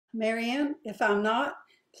Marianne, if I'm not,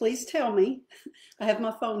 please tell me. I have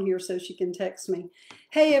my phone here so she can text me.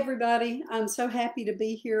 Hey, everybody. I'm so happy to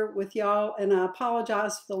be here with y'all, and I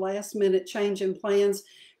apologize for the last minute change in plans.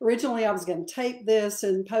 Originally, I was going to tape this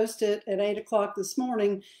and post it at 8 o'clock this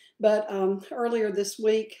morning, but earlier this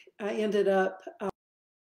week, I ended up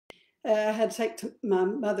I had to take my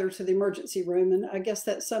mother to the emergency room, and I guess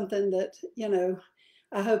that's something that,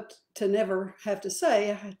 I hope to never have to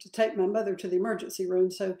say. I had to take my mother to the emergency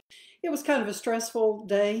room, so it was kind of a stressful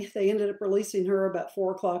day. They ended up releasing her about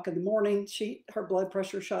 4 o'clock in the morning. Her blood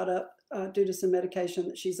pressure shot up due to some medication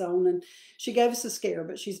that she's on, and she gave us a scare,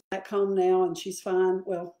 but she's back home now and she's fine.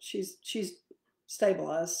 Well, she's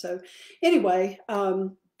stabilized. So anyway,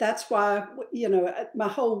 that's why, my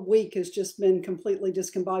whole week has just been completely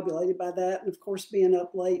discombobulated by that. And of course, being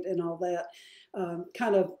up late and all that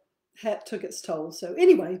kind of took its toll. So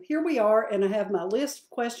anyway, here we are, and I have my list of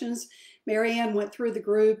questions. Marianne went through the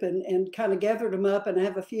group and kind of gathered them up, and I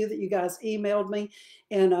have a few that you guys emailed me,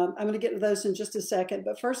 and I'm going to get to those in just a second.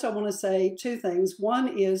 But first, I want to say two things.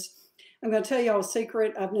 One is, I'm going to tell y'all a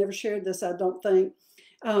secret. I've never shared this, I don't think.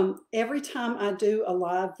 Every time I do a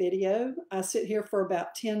live video, I sit here for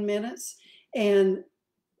about 10 minutes and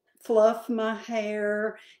fluff my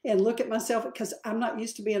hair and look at myself because I'm not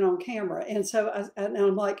used to being on camera. And so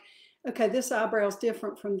I'm like, okay, this eyebrow is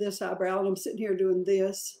different from this eyebrow. And I'm sitting here doing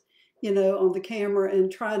this, on the camera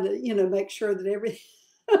and trying to, make sure that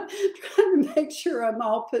trying to make sure I'm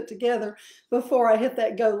all put together before I hit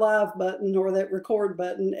that go live button or that record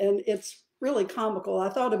button. And it's really comical. I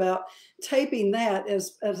thought about taping that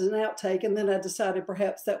as an outtake, and then I decided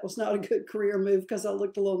perhaps that was not a good career move because I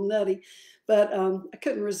looked a little nutty. But I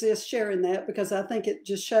couldn't resist sharing that because I think it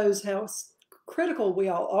just shows how critical we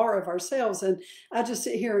all are of ourselves. And I just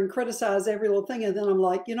sit here and criticize every little thing, and then I'm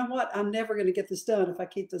like, you know what? I'm never going to get this done if I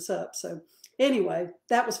keep this up. So anyway,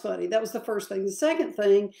 that was funny. That was the first thing. The second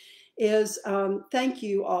thing is thank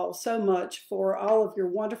you all so much for all of your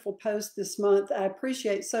wonderful posts this month. I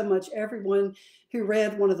appreciate so much everyone who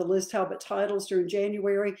read one of the Liz Talbot titles during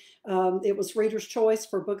January. It was Reader's Choice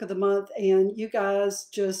for Book of the Month, and you guys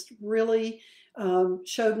just really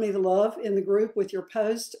showed me the love in the group with your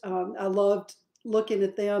post. I loved looking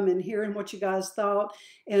at them and hearing what you guys thought.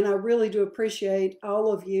 And I really do appreciate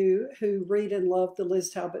all of you who read and love the Liz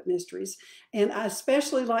Talbot Mysteries. And I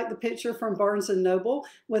especially like the picture from Barnes & Noble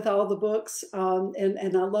with all the books.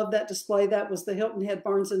 And I love that display. That was the Hilton Head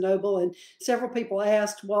Barnes & Noble. And several people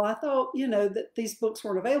asked, well, I thought, that these books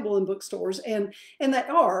weren't available in bookstores. And they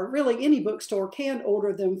are. Really, any bookstore can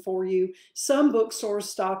order them for you. Some bookstores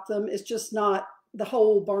stock them. It's just not the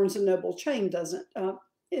whole Barnes & Noble chain doesn't.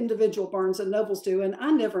 Individual Barnes and Nobles do, and I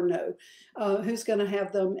never know who's going to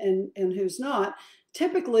have them and who's not.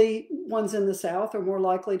 Typically, ones in the South are more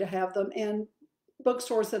likely to have them, and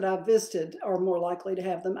bookstores that I've visited are more likely to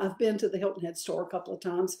have them. I've been to the Hilton Head store a couple of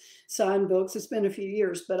times, signed books. It's been a few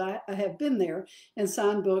years, but I have been there and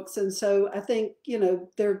signed books, and so I think,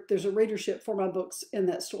 there's a readership for my books in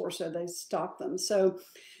that store, so they stock them. So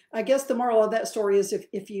I guess the moral of that story is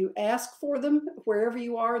if you ask for them wherever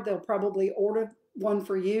you are, they'll probably order one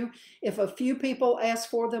for you. If a few people ask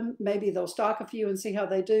for them, maybe they'll stock a few and see how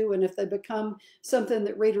they do. And if they become something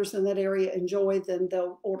that readers in that area enjoy, then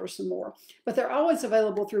they'll order some more. But they're always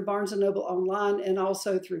available through Barnes & Noble online and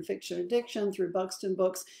also through Fiction Addiction, through Buxton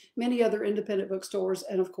Books, many other independent bookstores,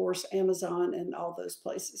 and of course, Amazon and all those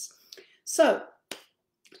places. So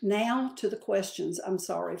now to the questions. I'm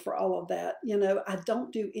sorry for all of that. I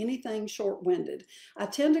don't do anything short-winded. I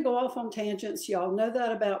tend to go off on tangents. Y'all know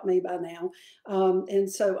that about me by now. And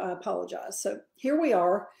so I apologize. So here we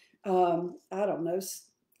are, I don't know,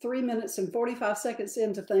 3 minutes and 45 seconds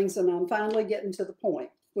into things, and I'm finally getting to the point,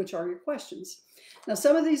 which are your questions. Now,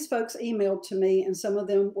 some of these folks emailed to me, and some of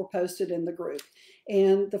them were posted in the group.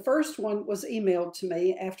 And the first one was emailed to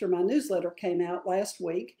me after my newsletter came out last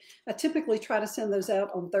week. I typically try to send those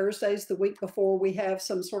out on Thursdays, the week before we have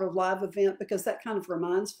some sort of live event, because that kind of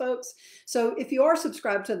reminds folks. So if you are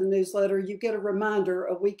subscribed to the newsletter, you get a reminder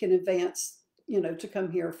a week in advance, to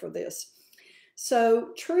come here for this. So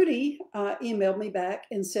Trudy emailed me back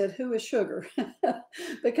and said, "Who is Sugar?"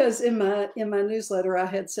 Because in my newsletter I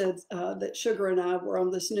had said that Sugar and I were on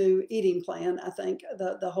this new eating plan. I think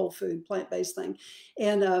the whole food plant-based thing,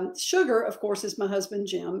 and Sugar, of course, is my husband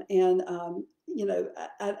Jim. And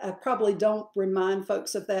I probably don't remind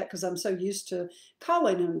folks of that because I'm so used to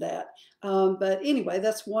calling him that. But anyway,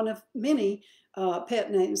 that's one of many pet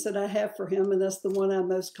names that I have for him, and that's the one I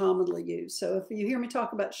most commonly use. So if you hear me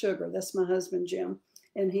talk about Sugar, that's my husband Jim,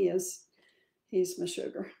 and he's my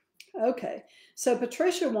Sugar. Okay, so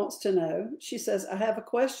Patricia wants to know, she says, "I have a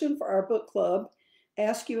question for our book club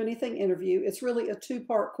Ask You Anything interview. It's really a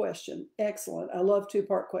two-part question. Excellent. I love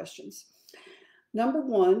two-part questions. Number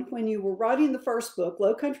one, when you were writing the first book,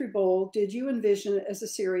 Lowcountry Bowl, did you envision it as a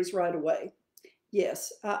series right away?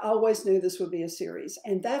 Yes, I always knew this would be a series.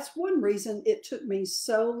 And that's one reason it took me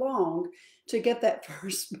so long to get that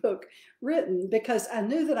first book written, because I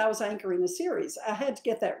knew that I was anchoring a series. I had to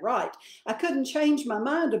get that right. I couldn't change my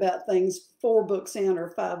mind about things 4 books in or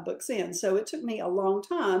 5 books in. So it took me a long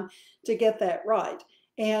time to get that right.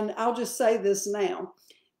 And I'll just say this now.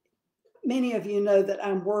 Many of you know that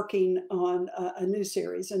I'm working on a new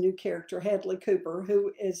series, a new character, Hadley Cooper,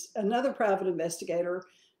 who is another private investigator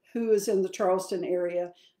who is in the Charleston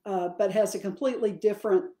area, but has a completely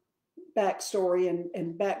different backstory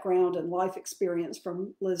and background and life experience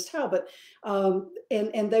from Liz Talbot.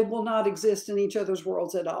 And they will not exist in each other's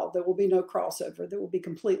worlds at all. There will be no crossover. They will be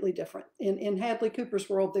completely different. In Hadley Cooper's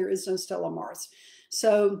world, there is no Stella Mars.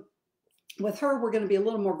 So with her, we're going to be a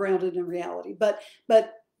little more grounded in reality. But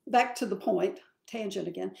back to the point, tangent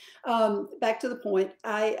again. Back to the point,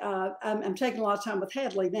 I'm taking a lot of time with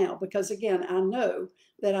Hadley now because, again, I know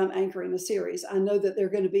that I'm anchoring a series. I know that there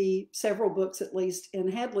are going to be several books, at least, in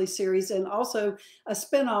Hadley's series, and also a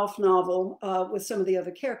spin-off novel with some of the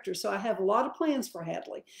other characters. So I have a lot of plans for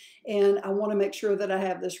Hadley, and I want to make sure that I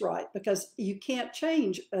have this right, because you can't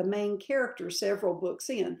change a main character several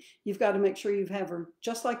books in. You've got to make sure you have her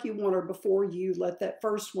just like you want her before you let that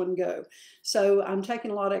first one go. So I'm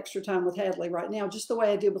taking a lot of extra time with Hadley right now, just the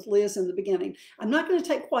way I did with Liz in the beginning. I'm not going to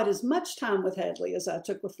take quite as much time with Hadley as I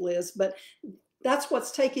took with Liz, but that's what's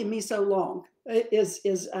taking me so long,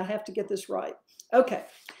 is I have to get this right. Okay.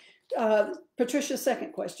 Patricia's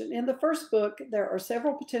second question. In the first book, there are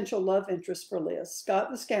several potential love interests for Liz. Scott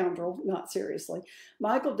the Scoundrel, not seriously,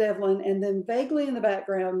 Michael Devlin, and then vaguely in the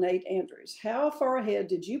background, Nate Andrews. How far ahead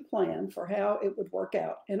did you plan for how it would work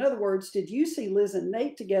out? In other words, did you see Liz and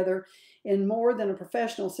Nate together in more than a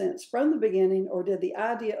professional sense from the beginning, or did the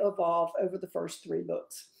idea evolve over the first 3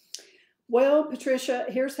 books? Well, Patricia,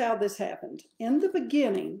 here's how this happened. In the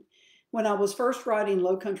beginning, when I was first writing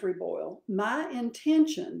Lowcountry Boil, my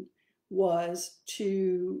intention was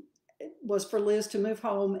for Liz to move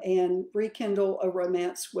home and rekindle a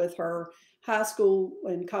romance with her high school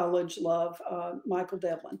and college love, Michael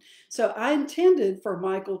Devlin. So I intended for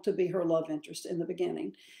Michael to be her love interest in the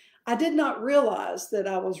beginning. I did not realize that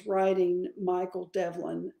I was writing Michael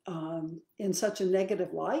Devlin in such a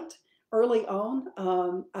negative light. Early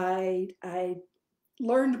on, I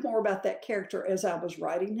learned more about that character as I was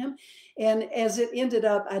writing him. And as it ended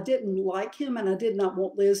up, I didn't like him, and I did not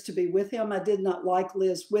want Liz to be with him. I did not like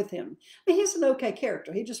Liz with him. I mean, he's an okay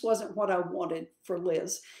character. He just wasn't what I wanted for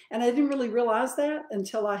Liz. And I didn't really realize that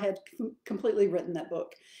until I had completely written that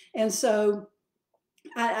book. And so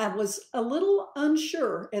I was a little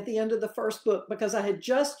unsure at the end of the first book, because I had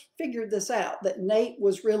just figured this out, that Nate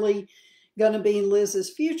was really going to be Liz's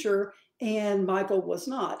future and Michael was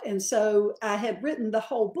not. And so I had written the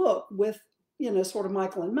whole book with, sort of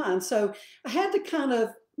Michael in mind. So I had to kind of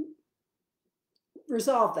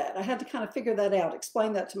resolve that. I had to kind of figure that out,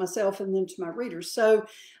 explain that to myself and then to my readers. So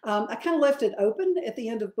I kind of left it open at the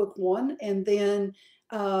end of book 1. And then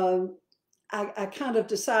I kind of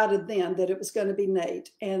decided then that it was going to be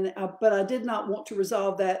Nate. But I did not want to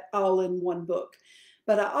resolve that all in one book.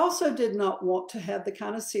 But I also did not want to have the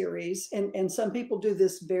kind of series, and some people do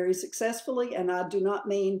this very successfully, and I do not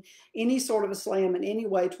mean any sort of a slam in any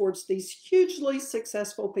way towards these hugely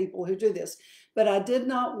successful people who do this, but I did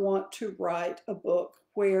not want to write a book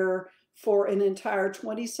where for an entire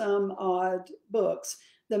 20-some odd books,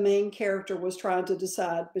 the main character was trying to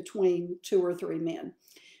decide between 2 or 3 men,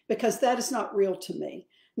 because that is not real to me.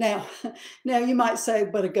 Now you might say,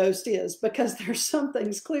 but a ghost is, because there's some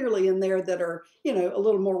things clearly in there that are, a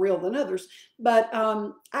little more real than others. But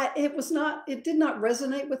it did not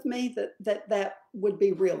resonate with me that would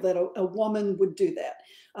be real, that a woman would do that.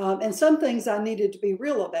 And some things I needed to be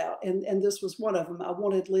real about, and this was one of them. I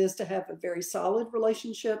wanted Liz to have a very solid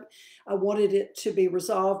relationship. I wanted it to be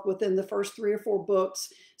resolved within the first 3 or 4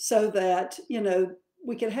 books, so that,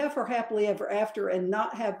 we could have her happily ever after and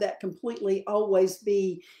not have that completely always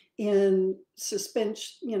be in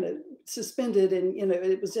suspension, suspended, and,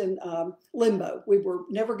 it was in limbo. We were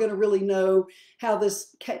never going to really know how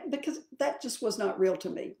this came, because that just was not real to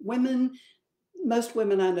me. Most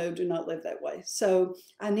women I know do not live that way. So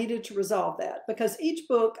I needed to resolve that, because each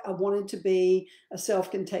book I wanted to be a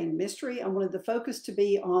self-contained mystery. I wanted the focus to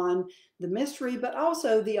be on the mystery, but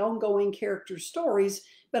also the ongoing character stories.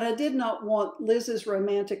 But I did not want Liz's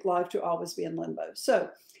romantic life to always be in limbo. So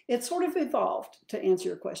it sort of evolved, to answer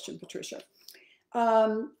your question, Patricia.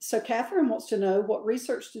 So Catherine wants to know, what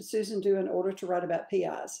research did Susan do in order to write about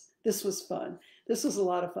PIs? This was fun. This was a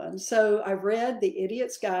lot of fun. So I read The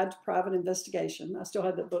Idiot's Guide to Private Investigation. I still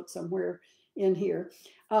have that book somewhere in here.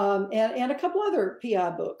 And a couple other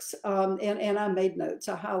PI books. And I made notes.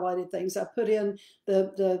 I highlighted things. I put in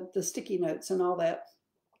the sticky notes and all that.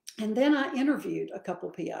 And then I interviewed a couple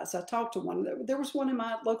of PIs. I talked to one. There was one in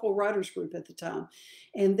my local writers group at the time.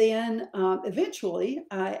 And then eventually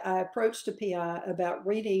I approached a PI about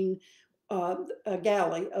reading a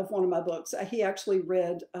galley of one of my books. He actually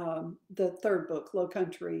read the third book,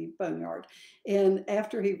 Lowcountry Boneyard. And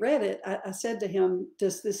after he read it, I said to him,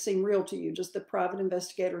 does this seem real to you? Does the private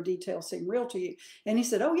investigator detail seem real to you? And he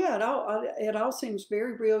said, oh yeah, it all seems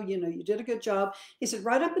very real. You know, you did a good job. He said,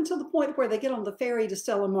 right up until the point where they get on the ferry to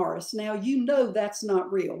Stella Maris. Now, you know, that's not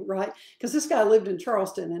real, right? Because this guy lived in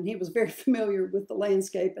Charleston and he was very familiar with the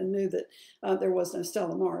landscape and knew that there was no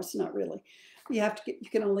Stella Maris, not really. You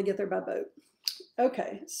can only get there by boat.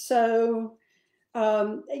 Okay, so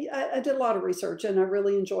I did a lot of research and I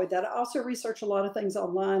really enjoyed that. I also researched a lot of things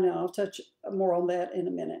online, and I'll touch more on that in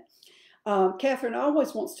a minute. Catherine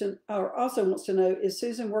also wants to know, is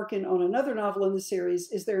Susan working on another novel in the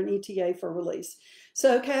series? Is there an ETA for release?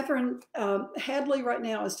 So Catherine, Hadley right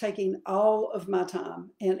now is taking all of my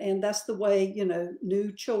time, and that's the way, you know,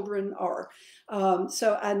 new children are.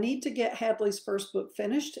 So I need to get Hadley's first book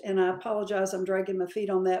finished, and I apologize, I'm dragging my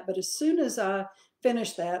feet on that, but as soon as I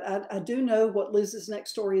finish that, I do know what Liz's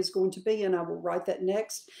next story is going to be, and I will write that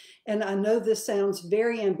next. And I know this sounds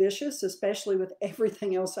very ambitious, especially with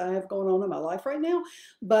everything else I have going on in my life right now,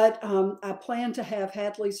 but I plan to have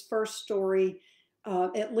Hadley's first story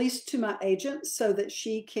at least to my agent so that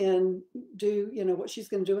she can do, you know, what she's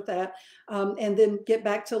going to do with that, and then get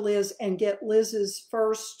back to Liz and get Liz's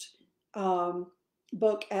first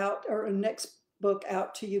book out, or next book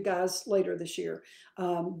out to you guys later this year.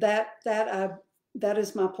 That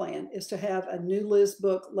is my plan, is to have a new Liz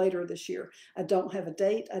book later this year. I don't have a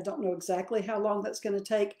date. I don't know exactly how long that's going to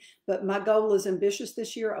take, but my goal is ambitious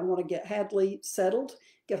this year. I want to get Hadley settled,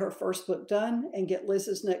 get her first book done, and get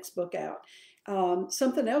Liz's next book out.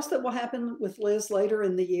 Something else that will happen with Liz later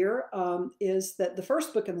in the year is that the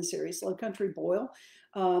first book in the series, Lowcountry Boil,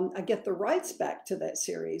 I get the rights back to that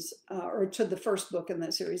series, or to the first book in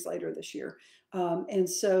that series later this year. And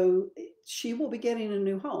so she will be getting a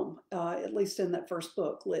new home, at least in that first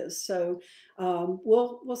book, Liz. So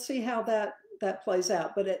we'll see how that plays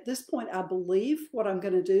out. But at this point, I believe what I'm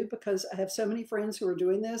going to do, because I have so many friends who are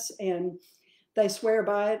doing this and they swear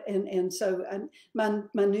by it. And so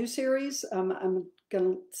my new series, I'm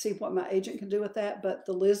going to see what my agent can do with that. But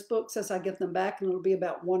the Liz books, as I get them back, and it'll be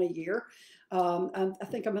about one a year, I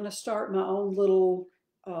think I'm going to start my own little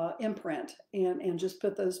imprint and just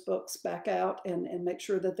put those books back out and make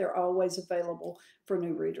sure that they're always available for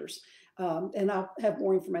new readers. And I'll have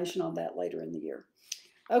more information on that later in the year.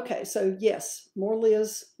 Okay, so yes, more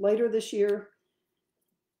Liz later this year.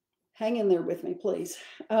 Hang in there with me, please.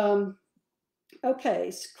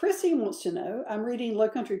 Okay, Chrissy wants to know, I'm reading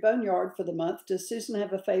Lowcountry Boneyard for the month. Does Susan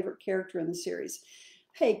have a favorite character in the series?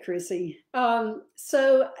 Hey, Chrissy.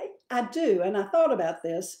 So I do, and I thought about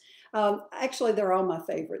this. Actually, they're all my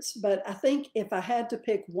favorites, but I think if I had to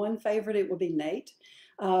pick one favorite, it would be Nate.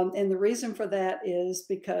 And the reason for that is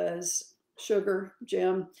because Sugar,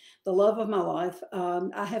 Jim, the love of my life,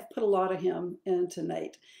 I have put a lot of him into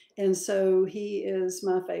Nate. And so he is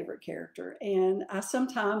my favorite character. And I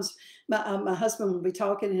sometimes, my husband will be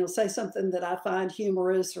talking and he'll say something that I find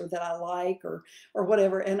humorous or that I like or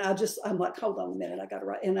whatever. And I'm like, hold on a minute, I got to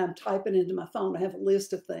write. And I'm typing into my phone. I have a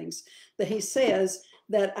list of things that he says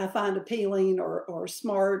that I find appealing or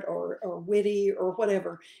smart or witty or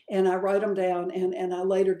whatever. And I write them down and I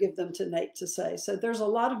later give them to Nate to say. So there's a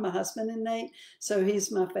lot of my husband in Nate. So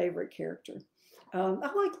he's my favorite character.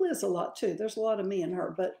 I like Liz a lot too. There's a lot of me in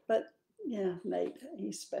her, but yeah, Nate,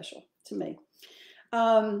 he's special to me.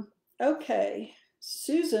 Okay,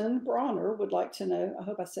 Susan Bronner would like to know, I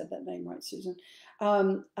hope I said that name right, Susan.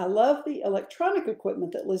 I love the electronic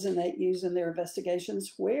equipment that Liz and Nate use in their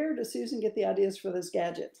investigations. Where does Susan get the ideas for those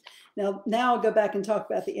gadgets? Now I'll go back and talk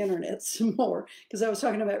about the internet some more, because I was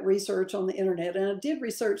talking about research on the internet, and I did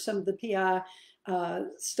research some of the PI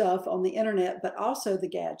stuff on the internet, but also the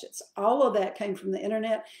gadgets. All of that came from the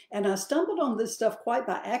internet, and I stumbled on this stuff quite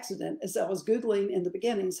by accident as I was Googling in the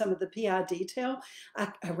beginning some of the PI detail. I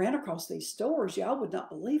ran across these stores. Y'all would not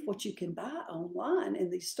believe what you can buy online in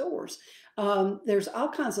these stores. There's all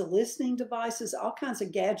kinds of listening devices, all kinds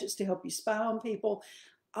of gadgets to help you spy on people.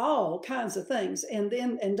 all kinds of things. And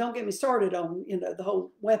don't get me started on, the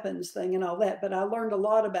whole weapons thing and all that, but I learned a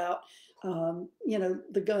lot about,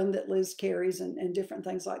 the gun that Liz carries and different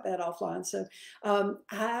things like that offline. So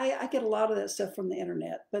I get a lot of that stuff from the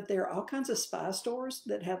internet, but there are all kinds of spy stores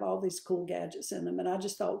that have all these cool gadgets in them. And I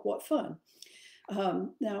just thought, what fun.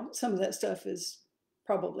 Now, some of that stuff is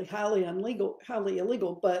probably highly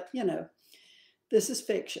illegal, but this is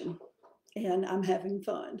fiction and I'm having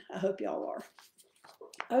fun. I hope y'all are.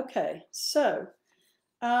 Okay, so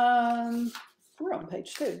we're on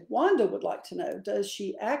page 2. Wanda would like to know, does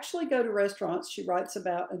she actually go to restaurants she writes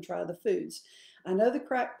about and try the foods? I know the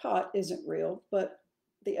crack pot isn't real, but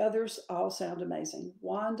the others all sound amazing.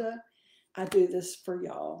 Wanda, I do this for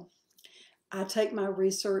y'all. I take my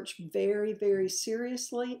research very, very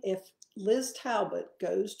seriously. If Liz Talbot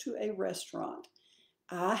goes to a restaurant,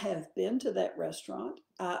 I have been to that restaurant.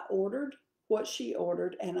 I ordered what she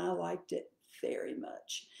ordered and I liked it very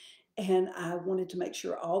much. And I wanted to make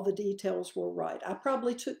sure all the details were right. I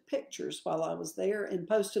probably took pictures while I was there and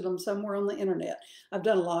posted them somewhere on the internet. I've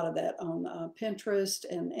done a lot of that on Pinterest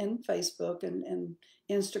and Facebook and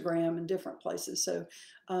Instagram and different places. So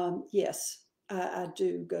yes, I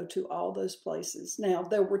do go to all those places. Now,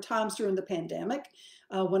 there were times during the pandemic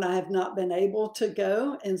when I have not been able to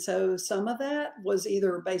go. And so some of that was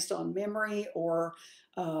either based on memory or,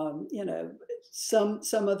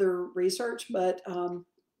 some other research. But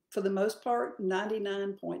for the most part,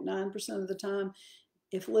 99.9% of the time,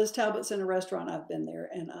 if Liz Talbot's in a restaurant, I've been there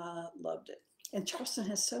and I loved it. And Charleston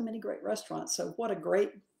has so many great restaurants. So what a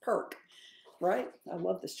great perk, right? I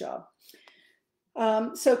love this job.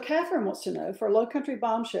 So Catherine wants to know, for Lowcountry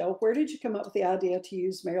Bombshell, where did you come up with the idea to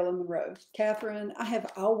use Marilyn Monroe? Catherine, I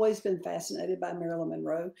have always been fascinated by Marilyn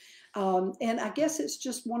Monroe. And I guess it's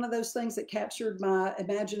just one of those things that captured my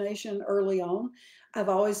imagination early on. I've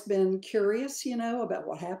always been curious, about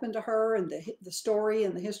what happened to her and the story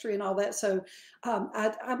and the history and all that. So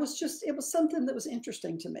it was something that was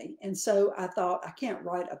interesting to me. And so I thought, I can't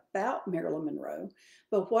write about Marilyn Monroe,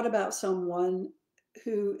 but what about someone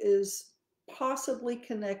who is possibly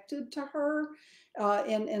connected to her?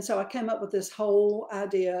 And so I came up with this whole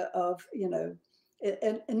idea of,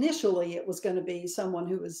 initially it was going to be someone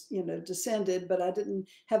who was, descended, but I didn't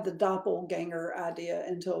have the doppelganger idea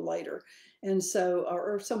until later. And so,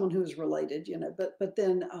 or someone who was related, but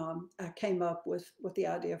then I came up with the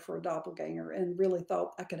idea for a doppelganger and really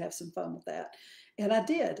thought I could have some fun with that. And I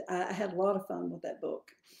did. I had a lot of fun with that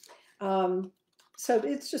book. So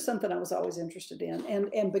it's just something I was always interested in.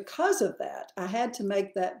 And because of that, I had to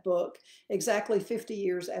make that book exactly 50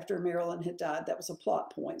 years after Marilyn had died. That was a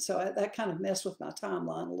plot point. So that kind of messed with my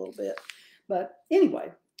timeline a little bit. But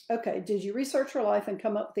anyway, okay, did you research her life and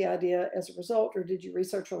come up with the idea as a result, or did you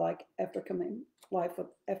research her life after coming up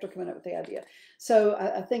with the idea? So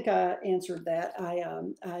I think I answered that.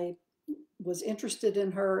 I was interested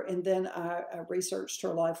in her, and then I researched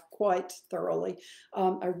her life quite thoroughly.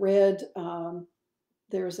 I read...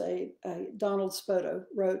 there's a Donald Spoto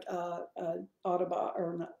wrote a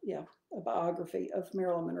biography of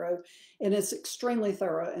Marilyn Monroe, and it's extremely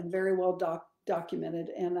thorough and very well documented.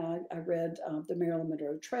 And I read the Marilyn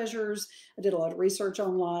Monroe Treasures. I did a lot of research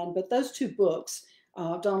online, but those two books,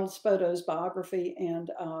 Donald Spoto's biography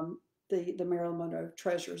and the Marilyn Monroe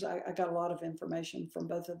Treasures, I got a lot of information from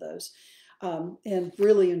both of those, and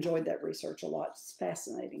really enjoyed that research a lot. It's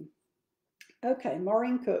fascinating. Okay,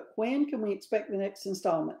 Maureen Cook, when can we expect the next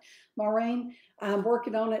installment? Maureen, I'm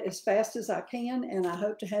working on it as fast as I can, and I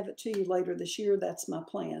hope to have it to you later this year. That's my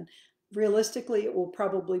plan. Realistically, it will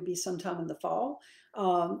probably be sometime in the fall,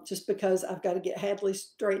 just because I've got to get Hadley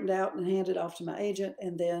straightened out and hand it off to my agent,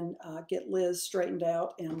 and then get Liz straightened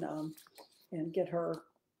out and get her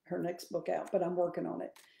next book out. But I'm working on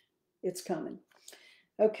it. It's coming.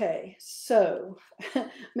 Okay, so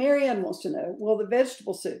Marianne wants to know, will the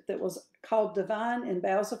vegetable soup that was called Divine in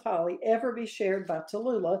Boughs of Holly ever be shared by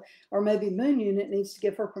Tallulah, or maybe Moon Unit needs to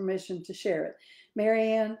give her permission to share it?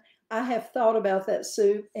 Marianne, I have thought about that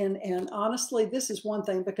soup, and honestly, this is one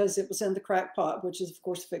thing because it was in the Crack Pot, which is, of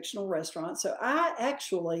course, a fictional restaurant. So I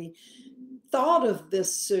actually thought of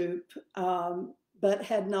this soup, but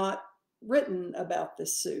had not written about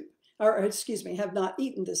this soup. Or excuse me, have not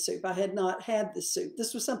eaten this soup. I had not had this soup.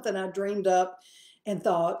 This was something I dreamed up and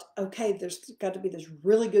thought, okay, there's got to be this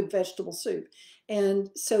really good vegetable soup. And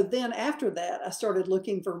so then after that, I started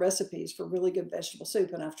looking for recipes for really good vegetable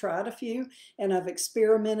soup. And I've tried a few, and I've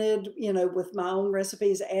experimented, with my own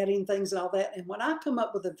recipes, adding things and all that. And when I come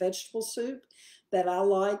up with a vegetable soup that I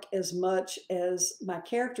like as much as my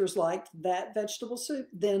characters liked that vegetable soup,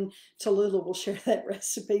 then Tallulah will share that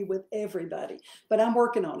recipe with everybody. But I'm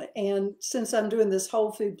working on it. And since I'm doing this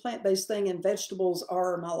whole food plant-based thing and vegetables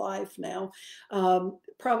are my life now,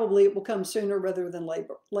 probably it will come sooner rather than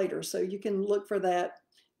later. So you can look for that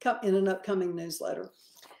in an upcoming newsletter.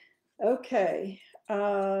 Okay.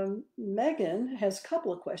 Megan has a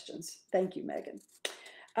couple of questions. Thank you, Megan.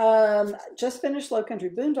 Just finished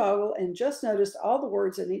Lowcountry Boondoggle and just noticed all the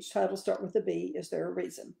words in each title start with a B. Is there a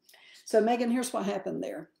reason? So Megan, here's what happened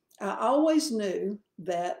there. I always knew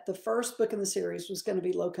that the first book in the series was going to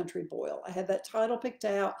be Lowcountry Boil. I had that title picked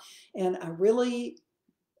out and I really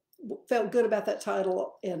felt good about that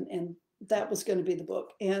title, and that was going to be the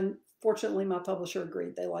book. And fortunately, my publisher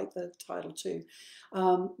agreed. They liked the title too.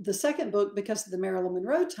 The second book, because of the Marilyn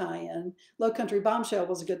Monroe tie-in, Lowcountry Bombshell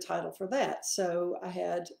was a good title for that. So I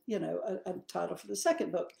had, a title for the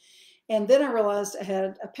second book. And then I realized I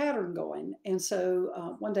had a pattern going. And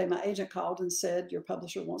so one day my agent called and said, your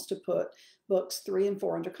publisher wants to put books 3 and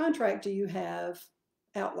 4 under contract. Do you have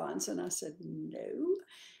outlines? And I said, no.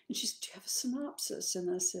 And she said, do you have a synopsis?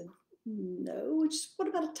 And I said, no. And she said, what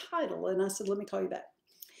about a title? And I said, let me call you back.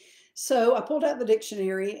 So I pulled out the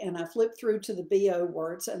dictionary and I flipped through to the BO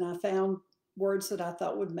words and I found words that I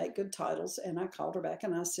thought would make good titles. And I called her back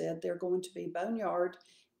and I said, they're going to be Boneyard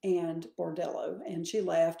and Bordello. And she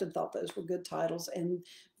laughed and thought those were good titles. And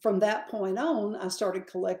from that point on, I started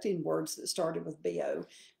collecting words that started with BO.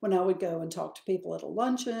 When I would go and talk to people at a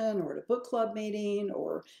luncheon or at a book club meeting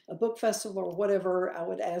or a book festival or whatever, I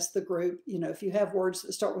would ask the group, if you have words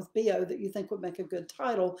that start with BO that you think would make a good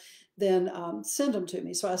title, then send them to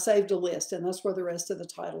me. So I saved a list, and that's where the rest of the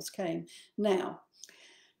titles came. Now,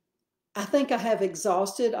 I think I have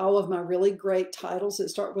exhausted all of my really great titles that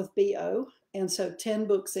start with BO. And so 10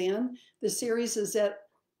 books in, the series is at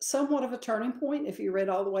somewhat of a turning point. If you read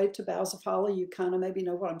all the way to Boughs of Holly, you kind of maybe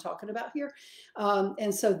know what I'm talking about here.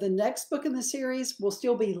 And so the next book in the series will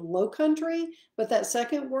still be Lowcountry, but that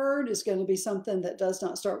second word is going to be something that does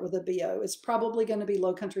not start with a BO. It's probably going to be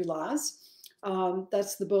Lowcountry Lies.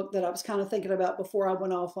 That's the book that I was kind of thinking about before I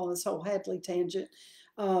went off on this whole Hadley tangent.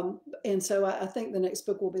 And so I think the next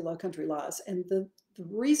book will be Lowcountry Lies. And the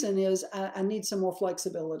reason is I need some more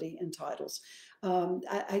flexibility in titles.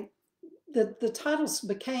 The titles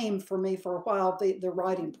became for me for a while the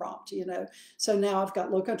writing prompt, So now I've got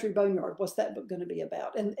Lowcountry Boneyard. What's that book going to be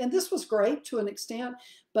about? And this was great to an extent,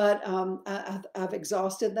 but I've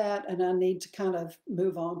exhausted that and I need to kind of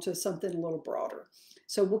move on to something a little broader.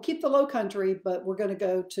 So we'll keep the Lowcountry, but we're going to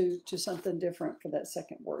go to something different for that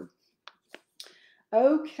second word.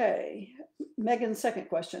 Okay, Megan's second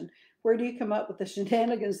question. Where do you come up with the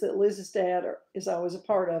shenanigans that Liz's dad is always a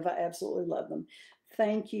part of? I absolutely love them.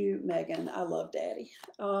 Thank you, Megan. I love Daddy.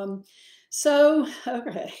 Okay.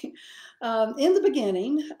 In the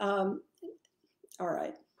beginning, all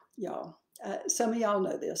right, y'all. Some of y'all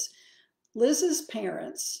know this. Liz's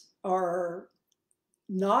parents are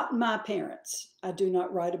not my parents. I do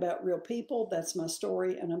not write about real people. That's my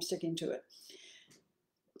story, and I'm sticking to it.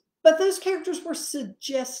 But those characters were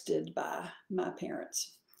suggested by my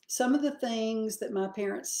parents. Some of the things that my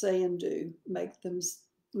parents say and do make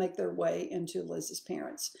their way into Liz's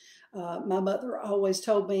parents. My mother always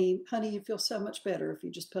told me, honey, you feel so much better if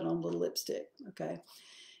you just put on a little lipstick, okay?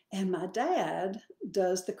 And my dad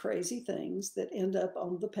does the crazy things that end up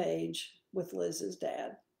on the page with Liz's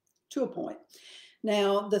dad, to a point.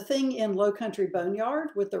 Now, the thing in Lowcountry Boneyard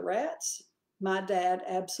with the rats, my dad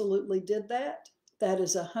absolutely did that. That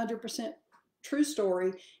is 100% true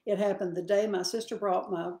story. It happened the day my sister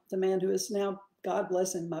brought the man who is now, God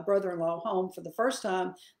bless him, my brother-in-law home for the first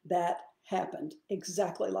time. That happened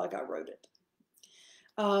exactly like I wrote it.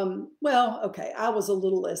 Well, okay, I was a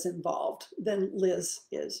little less involved than Liz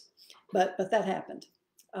is, but that happened.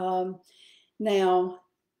 Now,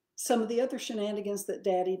 some of the other shenanigans that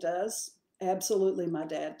Daddy does, absolutely my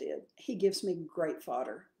dad did. He gives me great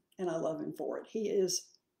fodder, and I love him for it. He is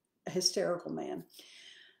a hysterical man.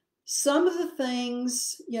 Some of the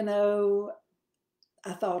things,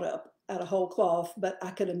 I thought up out of whole cloth, but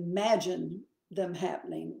I could imagine them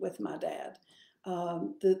happening with my dad.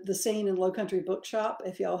 The scene in Lowcountry Bookshop,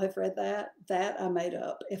 if y'all have read that I made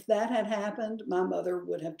up. If that had happened, my mother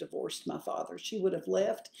would have divorced my father. She would have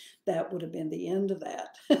left. That would have been the end of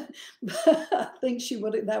that. I think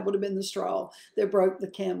that would have been the straw that broke the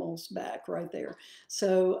camel's back right there.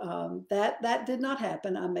 So that did not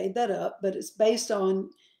happen. I made that up, but it's based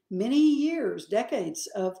on many years, decades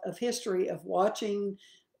of history of watching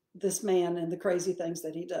this man and the crazy things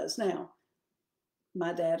that he does. Now,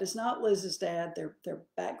 my dad is not Liz's dad. Their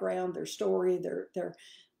background, their story, their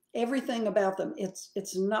everything about them.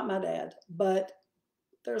 It's not my dad, but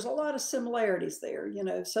there's a lot of similarities there. You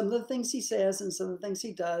know, some of the things he says and some of the things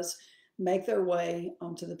he does make their way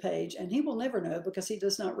onto the page. And he will never know because he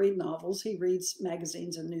does not read novels. He reads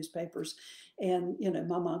magazines and newspapers. And, you know,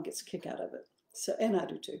 my mom gets a kick out of it. So, and I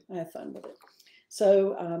do too. I have fun with it.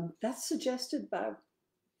 So that's suggested by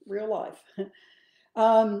real life.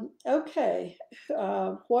 Okay.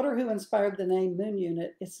 What or who inspired the name Moon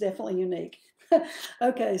Unit? It's definitely unique.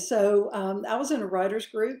 Okay, so I was in a writers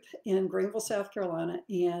group in Greenville, South Carolina,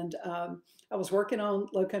 and I was working on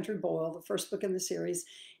Lowcountry Boil, the first book in the series,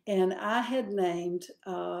 and I had named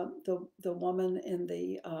the woman in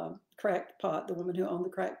the cracked pot, the woman who owned the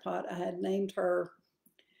cracked pot. I had named her.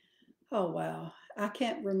 Oh wow, I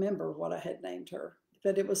can't remember what I had named her,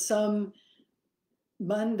 but it was some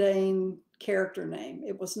mundane character name.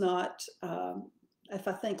 It was not, if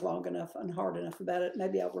I think long enough and hard enough about it,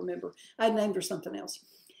 maybe I'll remember. I named her something else.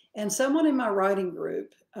 And someone in my writing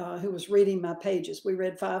group who was reading my pages, we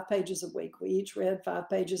read 5 pages a week. We each read 5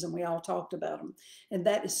 pages and we all talked about them. And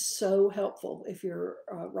that is so helpful if you're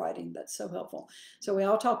writing. That's so helpful. So we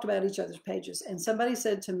all talked about each other's pages. And somebody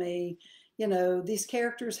said to me, you know, these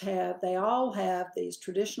characters they all have these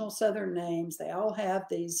traditional Southern names. They all have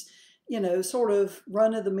these, you know, sort of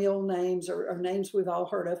run-of-the-mill names or names we've all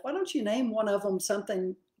heard of. Why don't you name one of them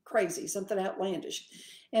something crazy, something outlandish?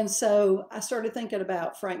 And so I started thinking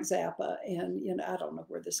about Frank Zappa, and, you know, I don't know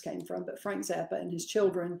where this came from, but Frank Zappa and his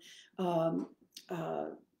children, Dweezil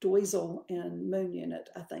and Moon Unit,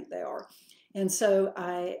 I think they are. And so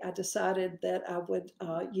I decided that I would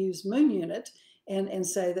use Moon Unit and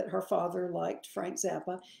say that her father liked Frank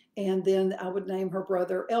Zappa. And then I would name her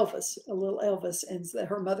brother Elvis, a little Elvis, and that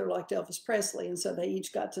her mother liked Elvis Presley. And so they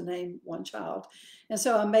each got to name one child. And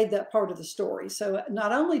so I made that part of the story. So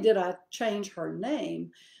not only did I change her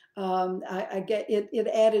name, I get it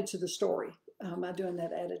added to the story. My doing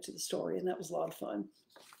that added to the story, and that was a lot of fun.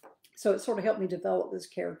 So it sort of helped me develop those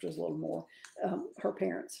characters a little more, her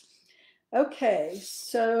parents. Okay,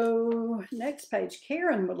 so next page,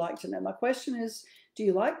 Karen would like to know, my question is, do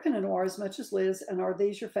you like Pinot Noir as much as Liz, and are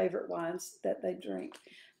these your favorite wines that they drink?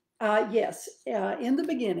 Yes, in the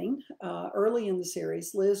beginning, early in the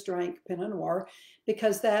series, Liz drank Pinot Noir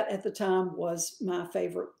because that at the time was my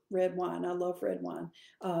favorite red wine. I love red wine.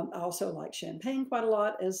 I also like champagne quite a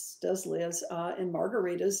lot, as does Liz, and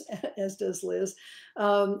margaritas, as does Liz,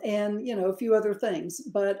 and, you know, a few other things.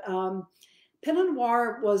 But Pinot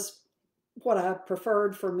Noir was what I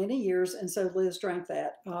preferred for many years, and so Liz drank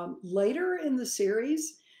that. Later in the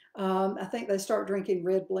series, I think they start drinking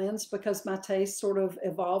red blends because my taste sort of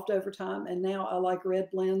evolved over time, and now I like red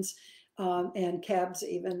blends and cabs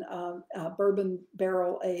even. Bourbon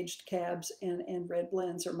barrel aged cabs and red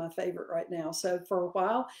blends are my favorite right now. So for a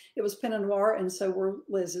while it was Pinot Noir, and so were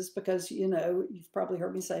Liz's, because, you know, you've probably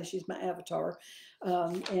heard me say she's my avatar,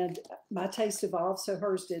 and my taste evolved, so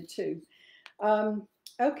hers did too.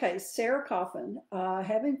 Okay, Sarah Coffin,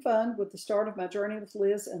 having fun with the start of my journey with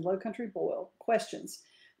Liz and Lowcountry Boil. Questions.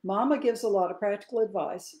 Mama gives a lot of practical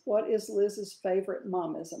advice. What is Liz's favorite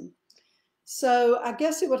momism? So I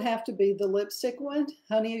guess it would have to be the lipstick one.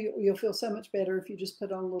 Honey, you'll feel so much better if you just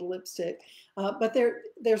put on a little lipstick. But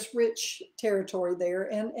there's rich territory there,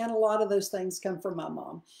 and a lot of those things come from my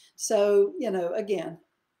mom. So, you know, again,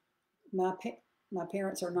 my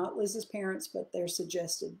parents are not Liz's parents, but they're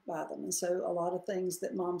suggested by them. And so a lot of things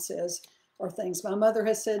that mom says are things my mother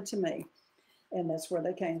has said to me, and that's where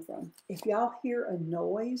they came from. If y'all hear a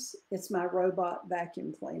noise, it's my robot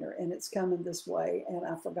vacuum cleaner, and it's coming this way, and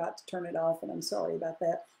I forgot to turn it off, and I'm sorry about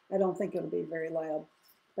that. I don't think it'll be very loud,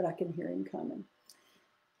 but I can hear him coming.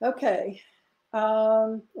 Okay,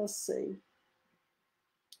 let's see.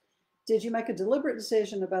 Did you make a deliberate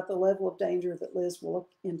decision about the level of danger that Liz will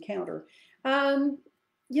encounter?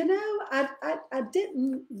 You know, I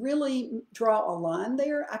didn't really draw a line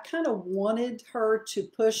there. I kind of wanted her to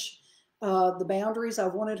push the boundaries. I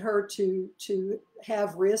wanted her to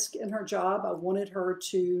have risk in her job. I wanted her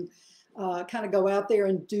to kind of go out there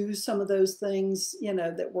and do some of those things, you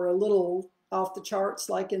know, that were a little off the charts.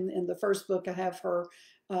 Like in the first book, I have her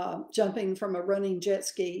jumping from a running jet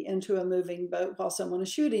ski into a moving boat while someone is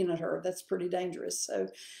shooting at her. That's pretty dangerous. So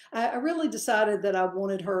I really decided that I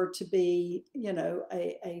wanted her to be, you know,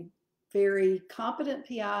 a very competent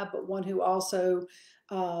PI, but one who also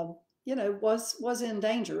you know, was in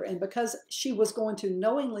danger. And because she was going to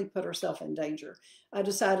knowingly put herself in danger, I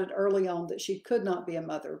decided early on that she could not be a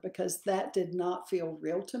mother, because that did not feel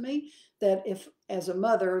real to me. That if, as a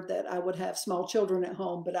mother, that I would have small children at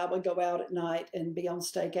home, but I would go out at night and be on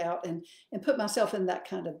stakeout and put myself in that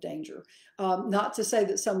kind of danger. Not to say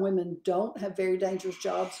that some women don't have very dangerous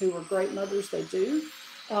jobs who are great mothers, they do.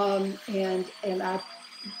 And I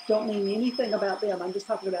don't mean anything about them. I'm just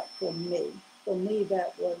talking about for me. For me,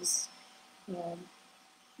 um,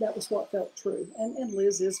 that was what felt true. And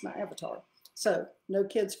Liz is my avatar. So no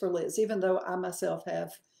kids for Liz, even though I myself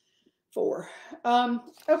have 4.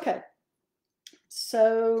 Okay,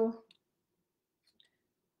 so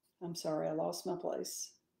I'm sorry, I lost my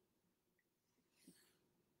place.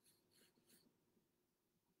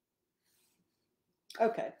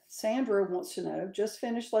 Okay, Sandra wants to know, just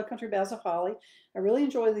finished Lowcountry Boughs of Holly. I really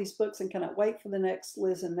enjoy these books and cannot wait for the next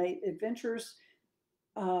Liz and Nate adventures.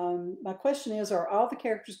 My question is, are all the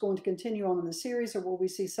characters going to continue on in the series, or will we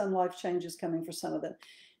see some life changes coming for some of them?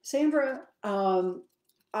 Sandra,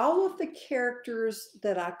 all of the characters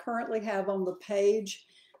that I currently have on the page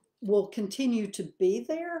will continue to be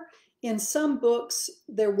there. In some books,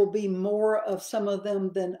 there will be more of some of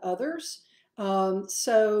them than others.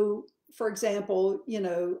 So, for example, you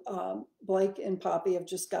know, Blake and Poppy have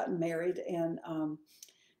just gotten married, and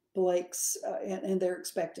Blake's, and they're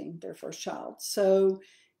expecting their first child. So,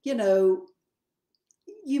 you know,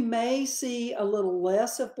 you may see a little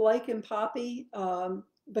less of Blake and Poppy,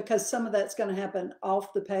 because some of that's going to happen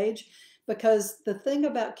off the page. Because the thing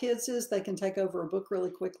about kids is they can take over a book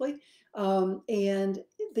really quickly. And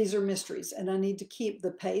these are mysteries, and I need to keep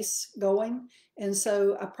the pace going. And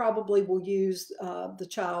so I probably will use the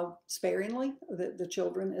child sparingly, the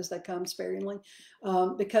children as they come sparingly,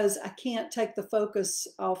 because I can't take the focus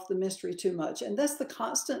off the mystery too much. And that's the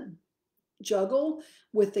constant juggle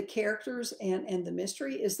with the characters and the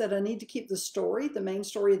mystery, is that I need to keep the story, the main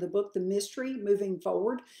story of the book, the mystery, moving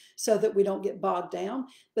forward so that we don't get bogged down,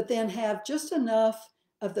 but then have just enough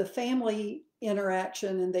of the family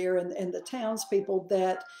interaction in there, and the townspeople,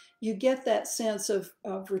 that you get that sense of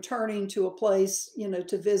returning to a place, you know,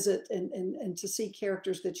 to visit and to see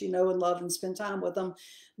characters that you know and love and spend time with them.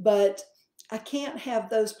 But I can't have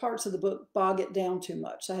those parts of the book bog it down too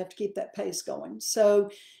much. So I have to keep that pace going.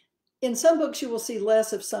 So in some books, you will see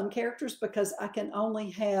less of some characters, because I can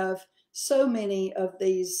only have so many of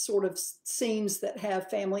these sort of scenes that have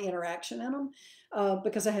family interaction in them,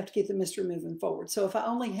 because I have to keep the mystery moving forward. So if I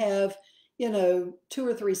only have, you know, 2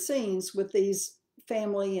 or 3 scenes with these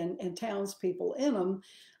family and townspeople in them,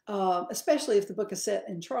 especially if the book is set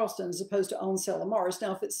in Charleston as opposed to on Mars.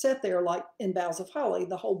 Now, if it's set there like in Boughs of Holly,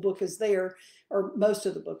 the whole book is there, or most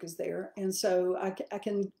of the book is there. And so I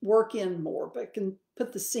can work in more, but can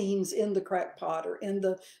put the scenes in the crack pot or in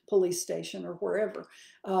the police station or wherever,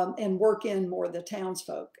 and work in more of the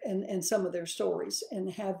townsfolk and some of their stories, and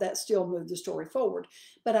have that still move the story forward.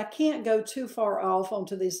 But I can't go too far off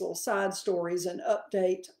onto these little side stories and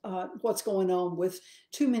update what's going on with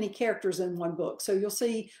too many characters in one book. So you'll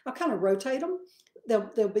see, I'll kind of rotate them.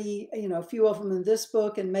 There'll be, you know, a few of them in this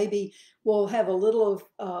book, and maybe we'll have a little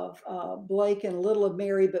of Blake and a little of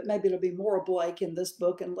Mary, but maybe it'll be more of Blake in this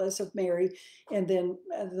book and less of Mary. And then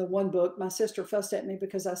the one book, my sister fussed at me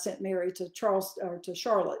because I sent Mary to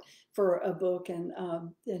Charlotte for a book, and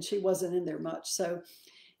she wasn't in there much. So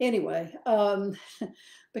anyway,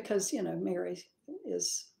 because, you know, Mary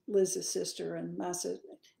is Liz's sister, and my sister,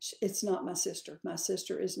 it's not my sister. My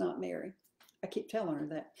sister is not Mary. I keep telling her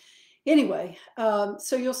that. Anyway,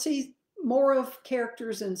 so you'll see more of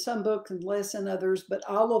characters in some books and less in others, but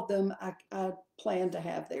all of them I plan to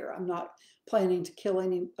have there. I'm not planning to kill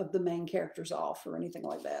any of the main characters off or anything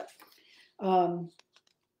like that.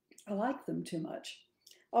 I like them too much.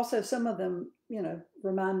 Also, some of them, you know,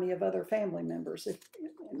 remind me of other family members.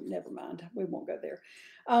 Never mind, we won't go there.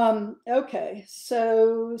 Okay,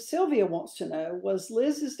 so Sylvia wants to know, was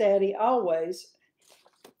Liz's daddy always,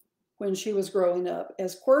 when she was growing up,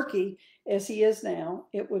 as quirky as he is now?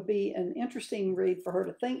 It would be an interesting read for her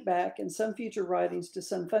to think back in some future writings to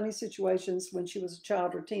some funny situations when she was a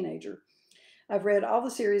child or teenager. I've read all the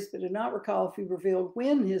series, but do not recall if he revealed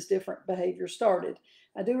when his different behavior started.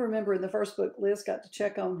 I do remember in the first book, Liz got to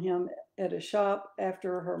check on him at a shop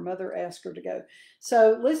after her mother asked her to go.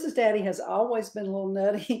 So Liz's daddy has always been a little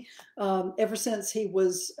nutty. Ever since he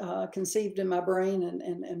was conceived in my brain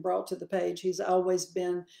and brought to the page, he's always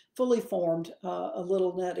been fully formed, a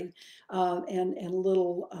little nutty, and a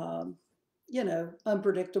little, you know,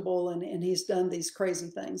 unpredictable, and he's done these crazy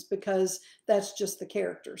things because that's just the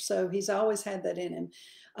character. So he's always had that in him.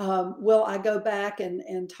 Will I go back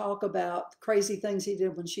and talk about crazy things he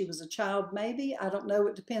did when she was a child? Maybe. I don't know.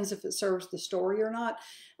 It depends if it serves the story or not.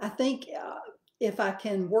 I think if I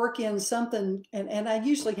can work in something, and I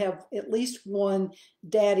usually have at least one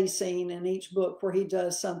daddy scene in each book where he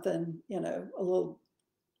does something, you know, a little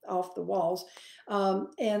off the walls.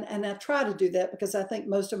 And I try to do that because I think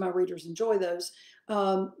most of my readers enjoy those.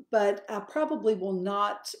 But I probably will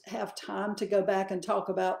not have time to go back and talk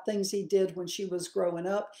about things he did when she was growing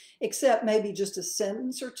up, except maybe just a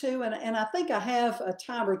sentence or two. And I think I have a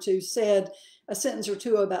time or two said a sentence or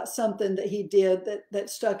two about something that he did that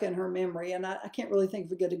stuck in her memory. And I can't really think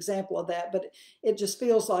of a good example of that, but it just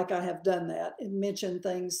feels like I have done that and mentioned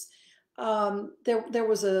things. There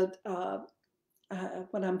was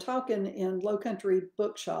when I'm talking in Lowcountry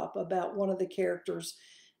Bookshop about one of the characters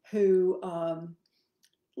who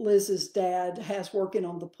Liz's dad has working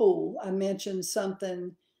on the pool, I mentioned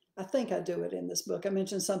something. I think I do it in this book. I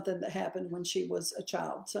mentioned something that happened when she was a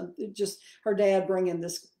child. So just her dad bringing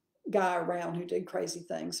this guy around who did crazy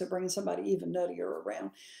things. So bringing somebody even nuttier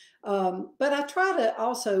around. But I try to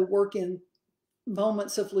also work in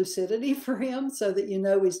moments of lucidity for him so that you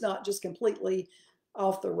know he's not just completely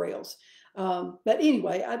off the rails. But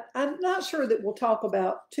anyway, I'm not sure that we'll talk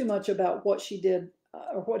about too much about what she did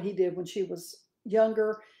or what he did when she was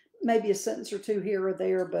younger. Maybe a sentence or two here or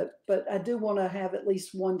there, but I do want to have at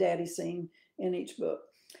least one daddy scene in each book.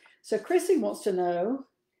 So Chrissy wants to know,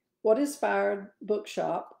 what inspired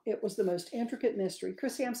Bookshop? It was the most intricate mystery.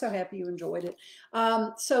 Chrissy, I'm so happy you enjoyed it.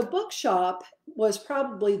 So Bookshop was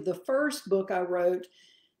probably the first book I wrote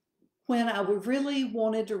when I really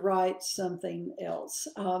wanted to write something else.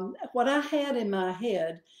 What I had in my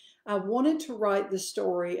head, I wanted to write the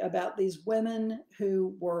story about these women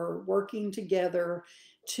who were working together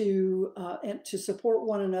and to support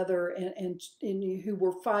one another and who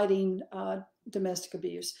were fighting domestic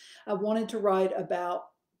abuse. I wanted to write about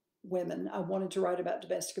women. I wanted to write about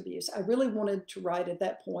domestic abuse. I really wanted to write at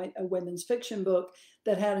that point a women's fiction book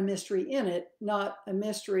that had a mystery in it, not a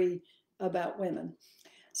mystery about women.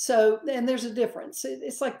 So, and there's a difference.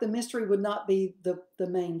 It's like the mystery would not be the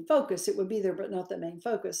main focus. It would be there, but not the main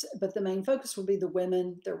focus. But the main focus would be the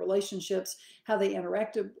women, their relationships, how they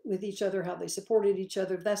interacted with each other, how they supported each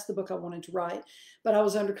other. That's the book I wanted to write. But I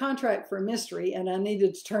was under contract for a mystery and I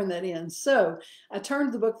needed to turn that in. So I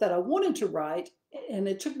turned the book that I wanted to write, and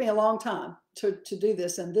it took me a long time to do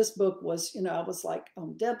this. And this book was, you know, I was like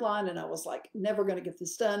on deadline and I was like never going to get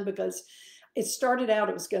this done because it started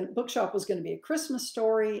out, Bookshop was going to be a Christmas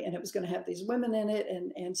story and it was going to have these women in it.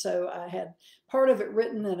 And so I had part of it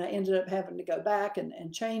written and I ended up having to go back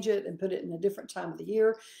and change it and put it in a different time of the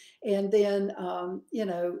year. And then, you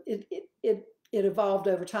know, it evolved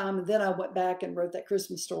over time. And then I went back and wrote that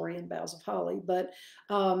Christmas story in Boughs of Holly. But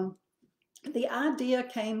the idea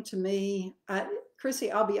came to me,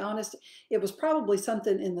 Chrissy, I'll be honest, it was probably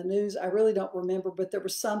something in the news. I really don't remember, but there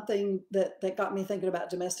was something that got me thinking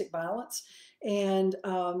about domestic violence. And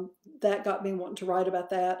that got me wanting to write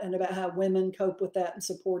about that and about how women cope with that and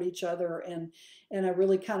support each other. And I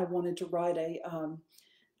really kind of wanted to write a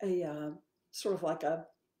sort of like a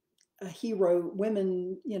hero,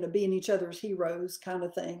 women, you know, being each other's heroes kind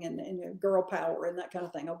of thing, and you know, girl power and that kind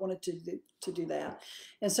of thing. I wanted to do that.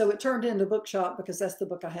 And so it turned into Bookshop because that's the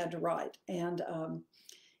book I had to write. And,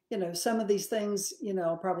 you know, some of these things, you know,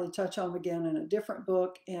 I'll probably touch on again in a different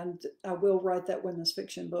book. And I will write that women's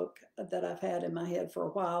fiction book that I've had in my head for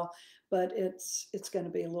a while, but it's going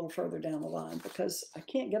to be a little further down the line because I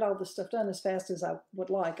can't get all this stuff done as fast as I would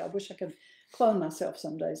like. I wish I could clone myself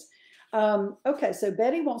some days. Okay, so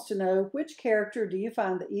Betty wants to know, which character do you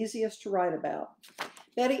find the easiest to write about?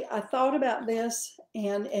 Betty, I thought about this,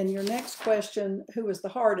 and your next question, who was the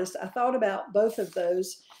hardest? I thought about both of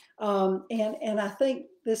those, and I think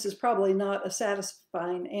this is probably not a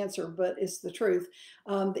satisfying answer, but it's the truth.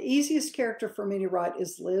 The easiest character for me to write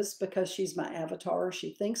is Liz because she's my avatar.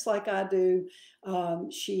 She thinks like I do.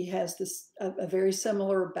 She has a very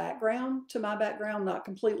similar background to my background, not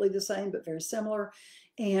completely the same, but very similar.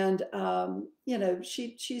 And, you know,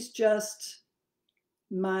 she's just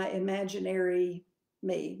my imaginary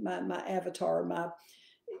me, my avatar,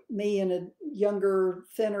 me in a younger,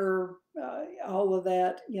 thinner, all of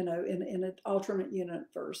that, you know, in an alternate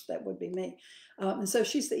universe, that would be me. And so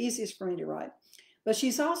she's the easiest for me to write. But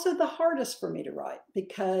she's also the hardest for me to write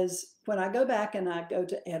because when I go back and I go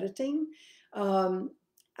to editing,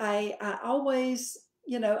 I always,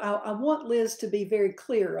 you know, I want Liz to be very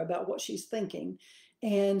clear about what she's thinking.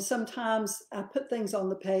 And sometimes I put things on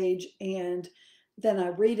the page and then I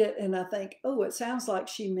read it and I think, oh, it sounds like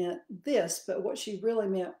she meant this, but what she really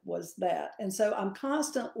meant was that. And so I'm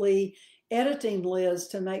constantly editing Liz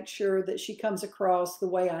to make sure that she comes across the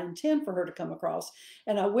way I intend for her to come across.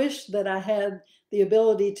 And I wish that I had the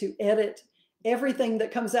ability to edit everything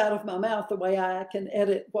that comes out of my mouth the way I can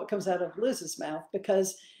edit what comes out of Liz's mouth,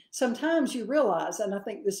 because sometimes you realize, and I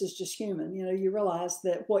think this is just human, you realize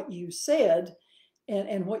that what you said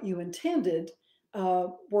and what you intended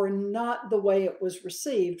were not the way it was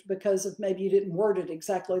received because of maybe you didn't word it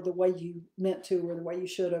exactly the way you meant to or the way you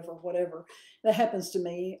should have or whatever. That happens to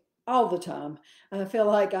me all the time. I feel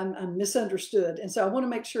like I'm misunderstood. And so I want to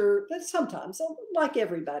make sure that sometimes, like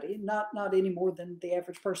everybody, not any more than the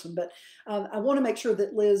average person, but I want to make sure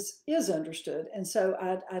that Liz is understood. And so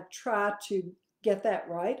I try to get that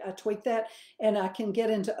right. I tweak that, and I can get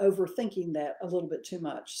into overthinking that a little bit too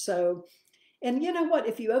much. So, and you know what?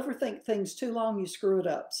 If you overthink things too long, you screw it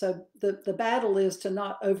up. So the battle is to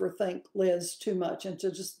not overthink Liz too much and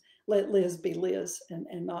to just let Liz be Liz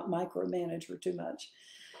and not micromanage her too much.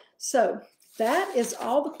 So that is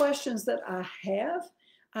all the questions that I have.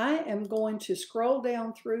 I am going to scroll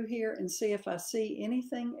down through here and see if I see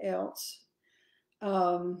anything else.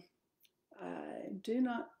 I do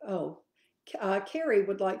not, Carrie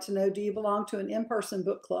would like to know, do you belong to an in-person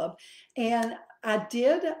book club? And I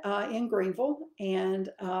did in Greenville,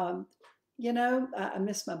 and I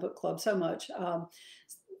miss my book club so much.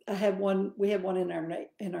 We had one in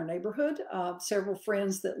our neighborhood. Several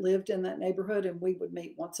friends that lived in that neighborhood, and we would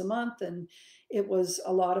meet once a month, and it was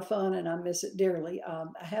a lot of fun, and I miss it dearly. I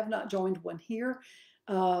have not joined one here.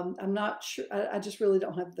 I'm not sure. I just really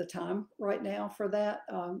don't have the time right now for that,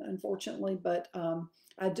 unfortunately. But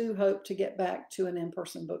I do hope to get back to an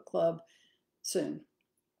in-person book club soon.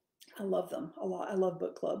 I love them a lot. I love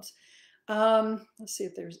book clubs. Let's see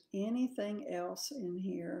if there's anything else in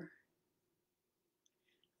here.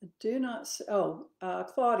 I do not.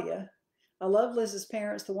 Claudia. I love Liz's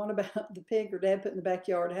parents. The one about the pig her dad put in the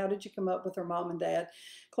backyard. How did you come up with her mom and dad?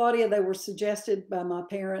 Claudia, they were suggested by my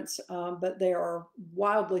parents, but they are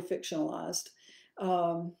wildly fictionalized.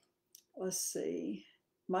 Let's see.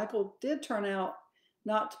 Michael did turn out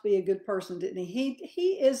not to be a good person, didn't he?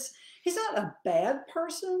 He's not a bad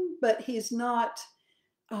person, but he's not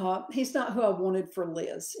who I wanted for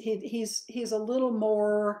Liz. He's a little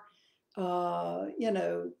more,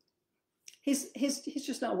 he's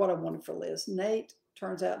just not what I wanted for Liz. Nate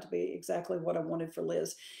turns out to be exactly what I wanted for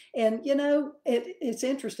Liz. And it's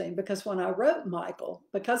interesting because when I wrote Michael,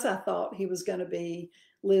 because I thought he was going to be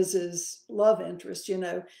Liz's love interest,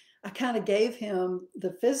 I kind of gave him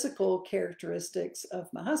the physical characteristics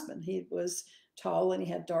of my husband. He was tall and he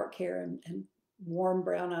had dark hair and warm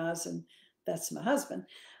brown eyes, and that's my husband.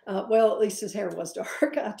 Well, at least his hair was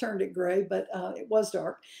dark. I turned it gray, but it was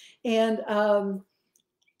dark. And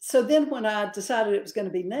so then when I decided it was going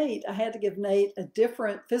to be Nate, I had to give Nate a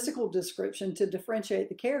different physical description to differentiate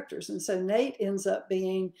the characters. And so Nate ends up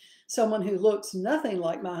being someone who looks nothing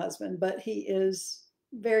like my husband, but he is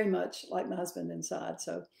very much like my husband inside.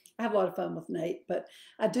 So I have a lot of fun with Nate, but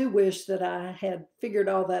I do wish that I had figured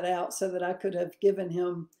all that out so that I could have given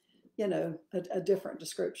him, a different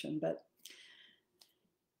description. But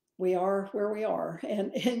we are where we are.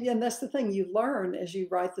 And that's the thing, you learn as you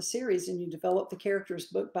write the series and you develop the characters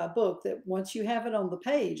book by book, that once you have it on the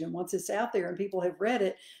page and once it's out there and people have read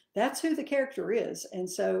it, that's who the character is. And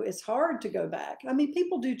so it's hard to go back. I mean,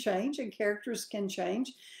 people do change and characters can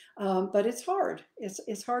change, but it's hard.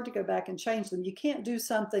 It's hard to go back and change them. You can't do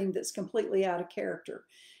something that's completely out of character.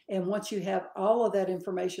 And once you have all of that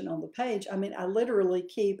information on the page, I mean, I literally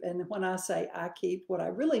keep, and when I say I keep, what I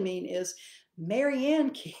really mean is Marianne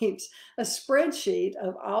keeps a spreadsheet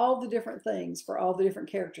of all the different things for all the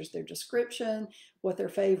different characters, their description, what their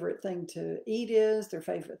favorite thing to eat is, their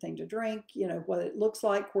favorite thing to drink, what it looks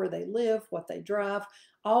like, where they live, what they drive,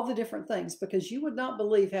 all the different things, because you would not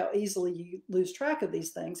believe how easily you lose track of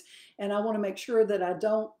these things. And I want to make sure that I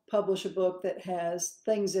don't publish a book that has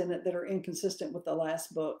things in it that are inconsistent with the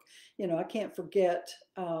last book. I can't forget,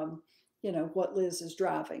 what Liz is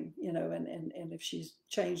driving, and if she's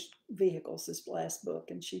changed vehicles this last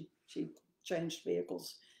book, and she changed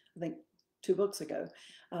vehicles, I think 2 books ago.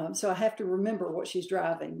 So I have to remember what she's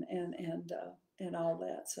driving and all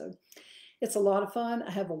that. So it's a lot of fun. I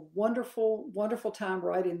have a wonderful, wonderful time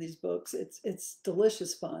writing these books. It's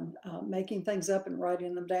delicious fun, making things up and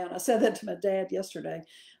writing them down. I said that to my dad yesterday.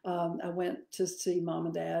 I went to see Mom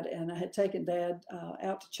and Dad, and I had taken Dad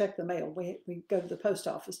out to check the mail. We go to the post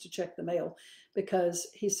office to check the mail because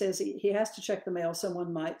he says he has to check the mail.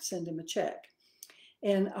 Someone might send him a check.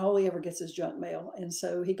 and all he ever gets is junk mail. And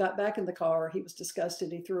so he got back in the car. He was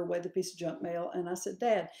disgusted. He threw away the piece of junk mail. And I said,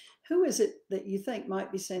 Dad, who is it that you think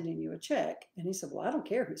might be sending you a check? And he said, well, I don't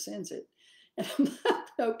care who sends it. And I'm like,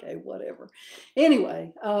 okay, whatever.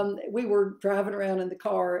 Anyway, we were driving around in the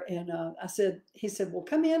car, and he said, well,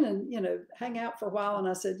 come in and, hang out for a while. And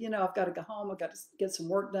I said, I've got to go home. I've got to get some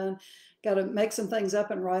work done. Got to make some things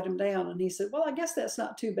up and write them down. And he said, well, I guess that's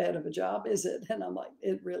not too bad of a job, is it? And I'm like,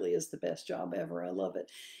 it really is the best job ever. I love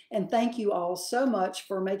it. And thank you all so much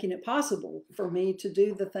for making it possible for me to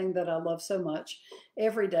do the thing that I love so much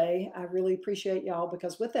every day. I really appreciate y'all,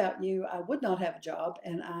 because without you, I would not have a job,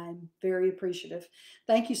 and I'm very appreciative.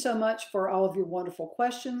 Thank you so much for all of your wonderful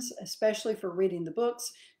questions, especially for reading the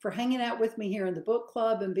books, for hanging out with me here in the book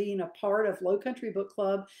club and being a part of Lowcountry Book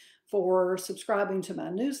Club, for subscribing to my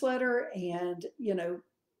newsletter and,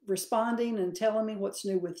 responding and telling me what's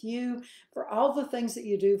new with you, for all the things that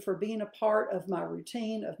you do, for being a part of my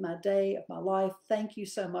routine, of my day, of my life. Thank you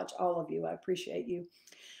so much, all of you. I appreciate you.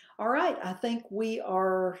 All right, I think we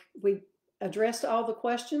addressed all the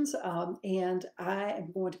questions, and I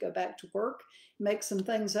am going to go back to work, make some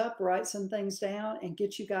things up, write some things down, and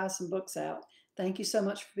get you guys some books out. Thank you so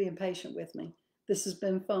much for being patient with me. This has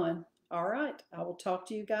been fun. All right, I will talk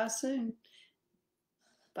to you guys soon.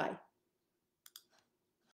 Bye.